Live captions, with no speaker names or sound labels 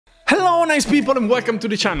Hello nice people and welcome to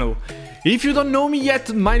the channel. If you don't know me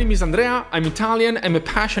yet, my name is Andrea, I'm Italian, I'm a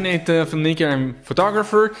passionate filmmaker and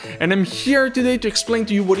photographer, and I'm here today to explain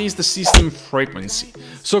to you what is the system frequency.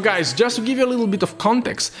 So guys, just to give you a little bit of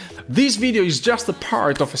context, this video is just a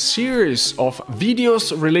part of a series of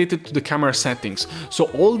videos related to the camera settings. So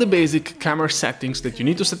all the basic camera settings that you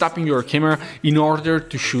need to set up in your camera in order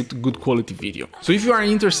to shoot good quality video. So if you are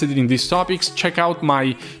interested in these topics, check out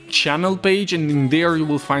my channel page, and in there you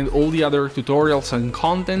will find all the other tutorials and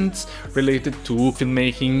contents related to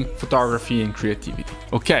filmmaking, photography and creativity.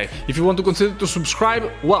 Okay, if you want to consider to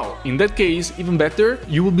subscribe, well, in that case, even better,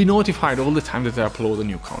 you will be notified all the time that I upload a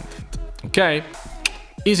new content. Okay,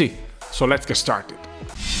 easy, so let's get started.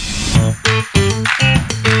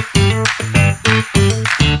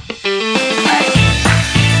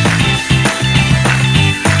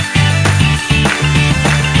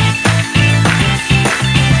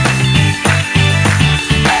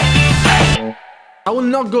 I will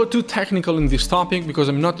not go too technical in this topic because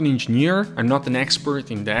I'm not an engineer, I'm not an expert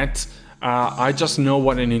in that. I just know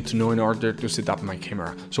what I need to know in order to set up my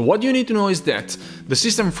camera. So what you need to know is that the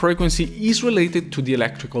system frequency is related to the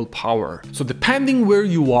electrical power. So depending where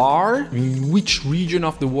you are, in which region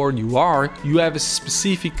of the world you are, you have a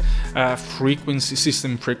specific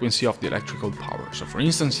system frequency of the electrical power. So for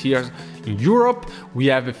instance, here in Europe, we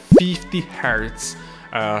have a 50 Hertz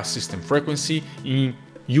system frequency. In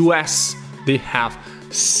US, they have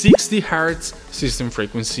 60 Hertz system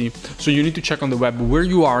frequency, so you need to check on the web where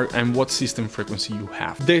you are and what system frequency you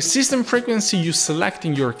have. The system frequency you select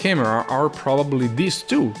in your camera are probably these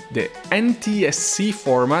two: the NTSC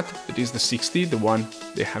format, that is the 60, the one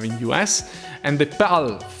they have in US, and the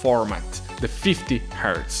PAL format, the 50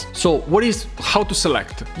 Hertz. So how to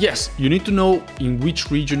select? Yes, you need to know in which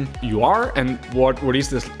region you are and what is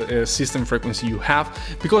the system frequency you have,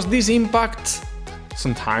 because this impacts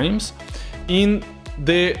sometimes in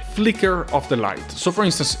the flicker of the light. So for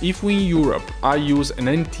instance, if we in Europe, I use an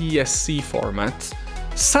NTSC format,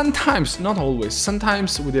 sometimes, not always,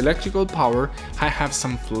 sometimes with electrical power, I have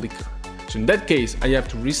some flicker. So in that case, I have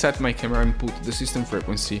to reset my camera and put the system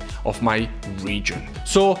frequency of my region.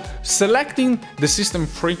 So selecting the system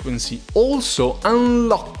frequency also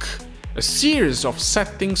unlock a series of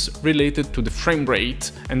settings related to the frame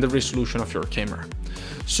rate and the resolution of your camera.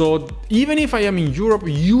 So even if I am in Europe,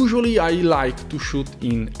 usually I like to shoot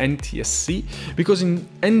in NTSC, because in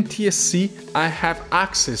NTSC I have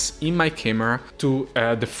access in my camera to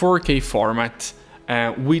the 4K format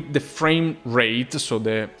with the frame rate, so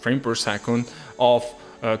the frame per second of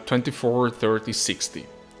 24, 30, 60.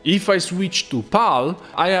 If I switch to PAL,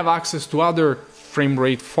 I have access to other frame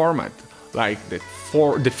rate format, like the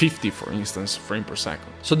 50, for instance, frame per second.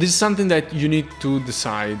 So this is something that you need to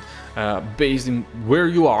decide based on where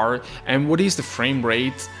you are and what is the frame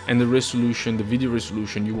rate and the resolution, the video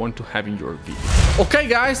resolution you want to have in your video. Okay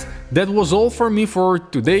guys, that was all for me for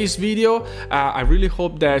today's video. I really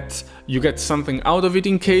hope that you get something out of it.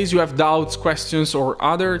 In case you have doubts, questions or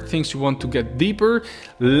other things you want to get deeper,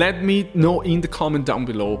 let me know in the comment down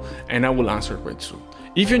below and I will answer quite soon.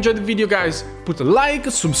 If you enjoyed the video guys, put a like,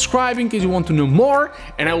 subscribe in case you want to know more,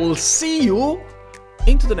 and I will see you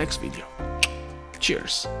into the next video.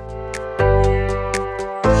 Cheers!